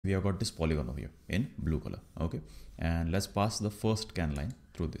we have got this polygon over here in blue color. Okay, and let's pass the first scan line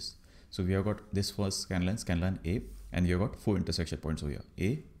through this. So we have got this first scan line A, and we have got 4 intersection points over here: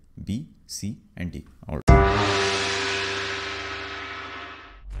 A, B, C, and D. All right.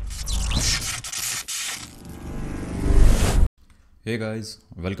 Hey guys,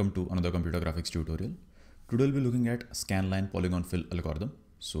 welcome to another computer graphics tutorial. Today we'll be looking at scanline polygon fill algorithm.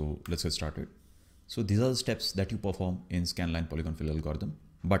 So let's get started. So these are the steps that you perform in scanline polygon fill algorithm.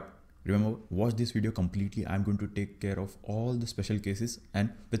 But remember, watch this video completely. I'm going to take care of all the special cases and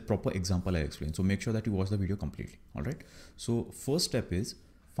with proper example I explain. So make sure that you watch the video completely. All right. So first step is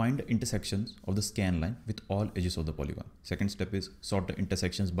find the intersections of the scan line with all edges of the polygon. Second step is sort the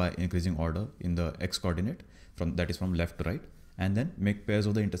intersections by increasing order in the x coordinate from left to right. And then make pairs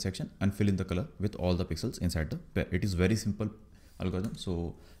of the intersection and fill in the color with all the pixels inside the pair. It is very simple algorithm.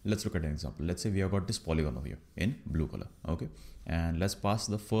 So let's look at an example. Let's say we have got this polygon over here in blue color. Okay, and let's pass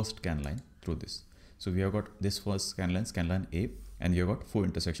the first scan line through this. So we have got this first scan line A, and we have got 4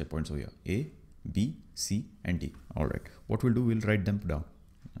 intersection points over here: A, B, C, and D. All right, what we'll do, we'll write them down.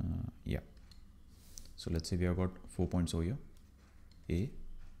 Yeah, so let's say we have got 4 points over here: A,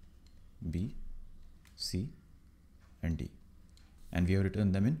 B, C, and D. And we have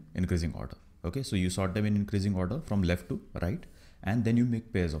written them in increasing order. Okay, so you sort them in increasing order from left to right, and then you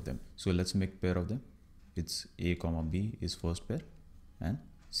make pairs of them. So let's make pair of them. It's A comma B is first pair, and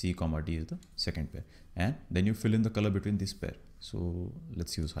C comma D is the second pair, and then you fill in the color between this pair. So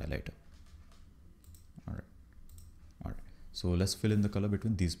let's use highlighter. All right. So let's fill in the color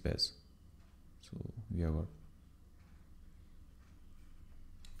between these pairs. So we have got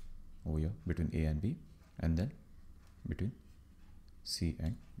over here between A and B, and then between C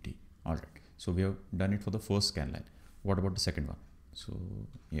and D. All right, so we have done it for the first scan line. What about the second one? So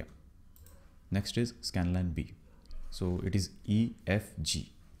yeah, next is scan line B. So it is E, F,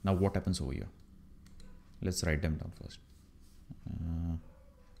 G. Now what happens over here? Let's write them down first.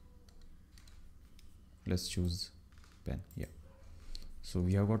 Let's choose pen. Yeah, so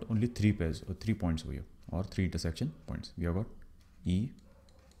we have got only 3 pairs or 3 points over here, or 3 intersection points. We have got E,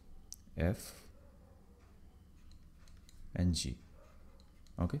 F, and G.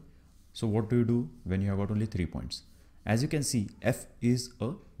 Okay, so what do you do when you have got only 3 points? As you can see, F is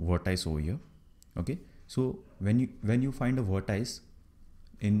a vertex over here. Okay, so when you find a vertex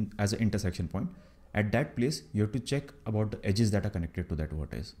in as an intersection point, at that place you have to check about the edges that are connected to that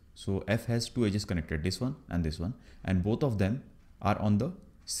vertex. So F has 2 edges connected, this one, and both of them are on the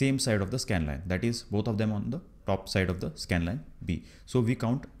same side of the scan line. That is, both of them on the top side of the scan line B. So we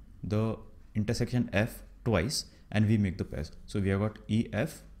count the intersection F twice, and we make the pairs. So we have got E,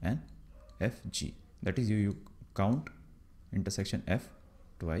 F, and F, G. That is, you count intersection F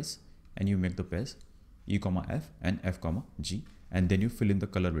twice, and you make the pairs E comma F and F comma G, and then you fill in the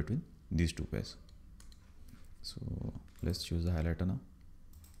color between these 2 pairs. So let's choose the highlighter now.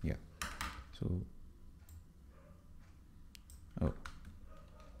 Yeah, so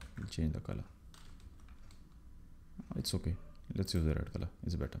we'll change the color. It's okay, let's use the red color,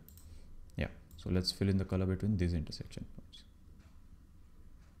 it's better. Yeah, so let's fill in the color between these intersection points: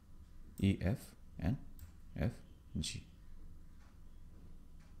 E, F, and F, G.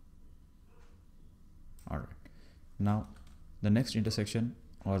 All right, now the next intersection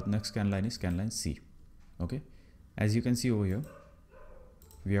or the next scan line is scan line C. Okay, as you can see over here,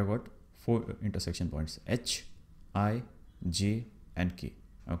 we have got 4 intersection points: H, I, J, and K.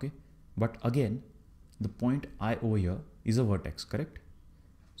 Okay, but again, the point I over here is a vertex, correct?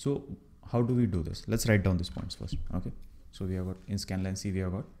 So how do we do this? Let's write down these points first. Okay, so we have got in scanline C, we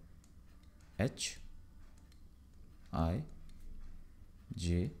have got H, I,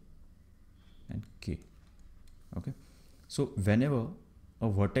 J, and K. Okay, so whenever a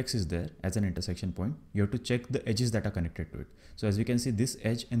vertex is there as an intersection point, you have to check the edges that are connected to it. So as we can see, this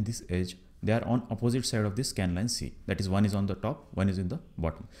edge and this edge, they are on opposite side of this scanline C. That is, one is on the top, one is in the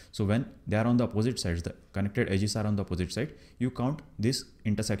bottom. So when they are on the opposite sides, the connected edges are on the opposite side, you count this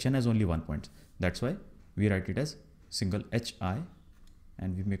intersection as only 1 point. That's why we write it as single HI,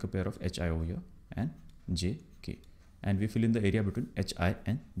 and we make a pair of HI over here and JK, and we fill in the area between HI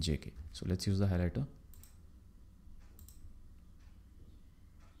and JK. So let's use the highlighter.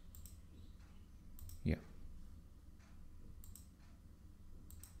 Yeah,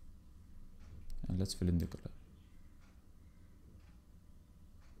 and let's fill in the color.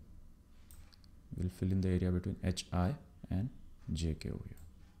 We'll fill in the area between HI and JK over here.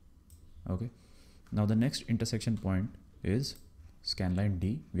 Okay, now the next intersection point is scanline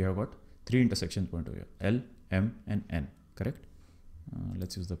D. We have got 3 intersection points over here: L, M, and N, correct?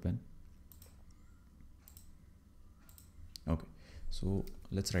 Let's use the pen. Okay, So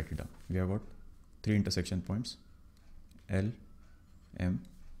let's write it down. We have got three intersection points, L, M,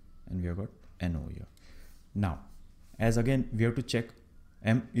 and we have got N over here. Now, as again, we have to check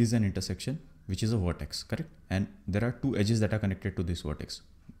M is an intersection, which is a vertex, correct? And there are two edges that are connected to this vertex,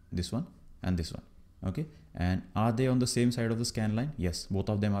 this one and this one. Okay, and are they on the same side of the scan line? Yes, both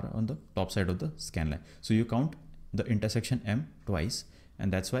of them are on the top side of the scan line. So you count the intersection M twice,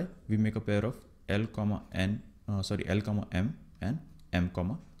 and that's why we make a pair of L comma M and M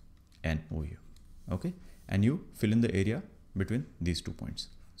comma N over here. Okay, and you fill in the area between these 2 points.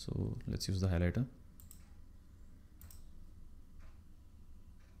 So let's use the highlighter.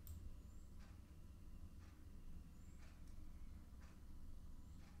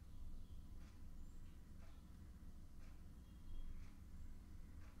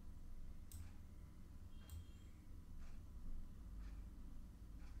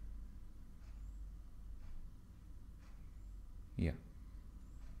 Yeah.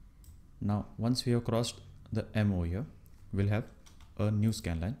 Now, once we have crossed the M over here, we'll have a new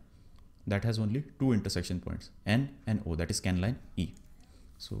scan line that has only two intersection points, N and O, that is scan line E.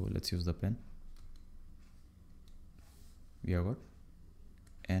 So let's use the pen. We have got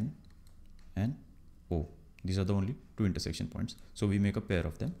N and O. These are the only two intersection points. So we make a pair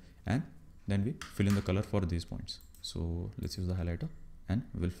of them and then we fill in the color for these points. So let's use the highlighter and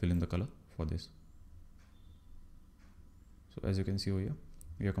we'll fill in the color for this. So as you can see over here,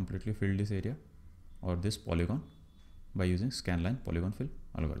 we have completely filled this area or this polygon by using scanline polygon fill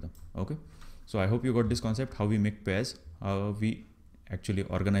algorithm. Okay, so I hope you got this concept, how we make pairs, how we actually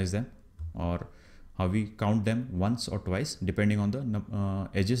organize them, or how we count them once or twice depending on the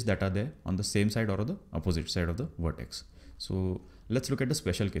edges that are there on the same side or the opposite side of the vertex. So let's look at the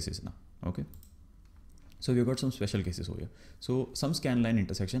special cases now. Okay, so we've got some special cases over here. So some scanline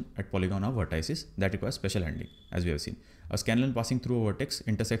intersection at polygon are vertices that require special handling, as we have seen. A scanline passing through a vertex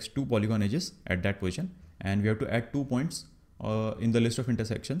intersects two polygon edges at that position, and we have to add 2 points in the list of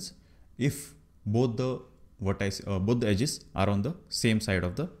intersections if both the edges are on the same side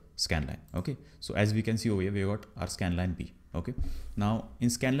of the scanline. Okay, so as we can see over here, we have got our scanline B. Okay, now in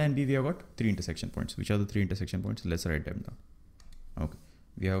scanline B we have got 3 intersection points. Which are the 3 intersection points? Let's write them down. Okay,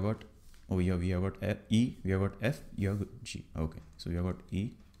 we have got over here, we have got E, we have got F, you have got G. Okay, so we have got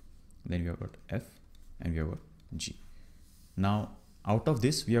E, then we have got F, and we have got G. Now out of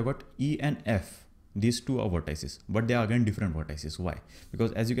this we have got E and F. These two are vertices, but they are again different vertices. Why?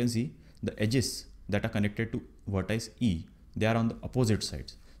 Because as you can see, the edges that are connected to vertex E, they are on the opposite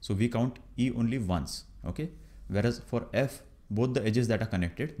sides. So we count E only once. Okay, whereas for F, both the edges that are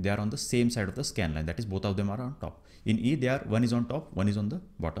connected, they are on the same side of the scan line. That is, both of them are on top. In E, they are, one is on top, one is on the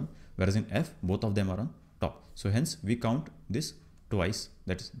bottom. Whereas in F, both of them are on top. So hence we count this twice,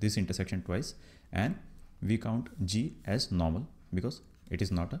 that is this intersection twice, and we count G as normal because it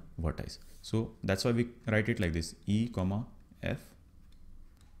is not a vertex. So that's why we write it like this: E comma F,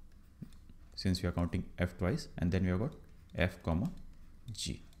 since we are counting F twice, and then we have got F comma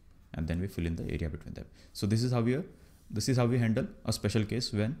G, and then we fill in the area between them. So this is how we handle a special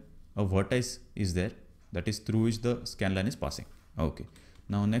case when a vertex is there, that is through which the scan line is passing. Okay,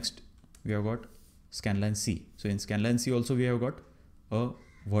 now next we have got scanline C. So in scanline C also we have got a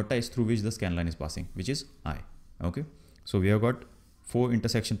vertex through which the scan line is passing, which is I. Okay, so we have got 4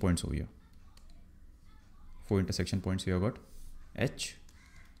 intersection points over here. 4 intersection points we have got H,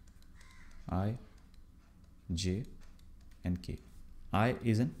 I, J, and K. I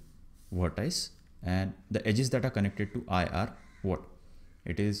is an vertex, and the edges that are connected to I are what?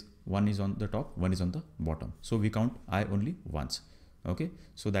 It is, one is on the top, one is on the bottom. So we count I only once. Okay,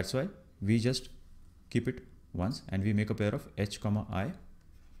 so that's why we just keep it once and we make a pair of H comma I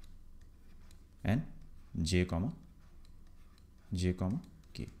and J comma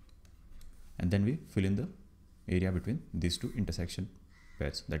K, and then we fill in the area between these two intersection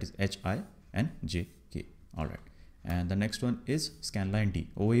pairs, that is HI and JK. All right, and the next one is scanline D.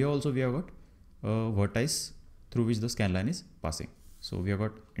 Over here also we have got a vertex through which the scan line is passing. So we have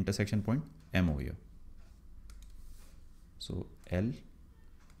got intersection point M over here. So L,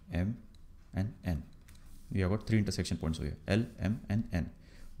 M, and N. We have got 3 intersection points over here: L, M, and N.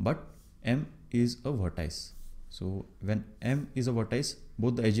 But M is a vertex. So when M is a vertex,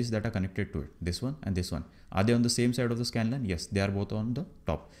 both the edges that are connected to it, this one and this one, are they on the same side of the scan line? Yes, they are both on the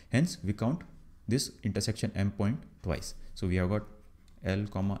top. Hence we count this intersection M point twice. So we have got L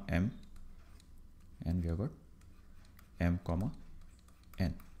comma M, and we have got M comma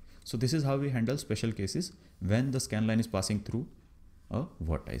N. So this is how we handle special cases when the scan line is passing through a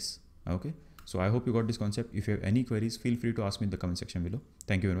vertex. Okay, so I hope you got this concept. If you have any queries, feel free to ask me in the comment section below.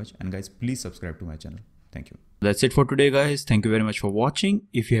 Thank you very much, and guys, please subscribe to my channel. Thank you. That's it for today, guys. Thank you very much for watching.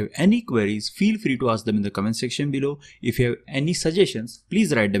 If you have any queries, feel free to ask them in the comment section below. If you have any suggestions,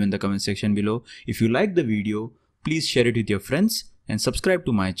 please write them in the comment section below. If you like the video, please share it with your friends and subscribe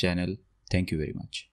to my channel. Thank you very much.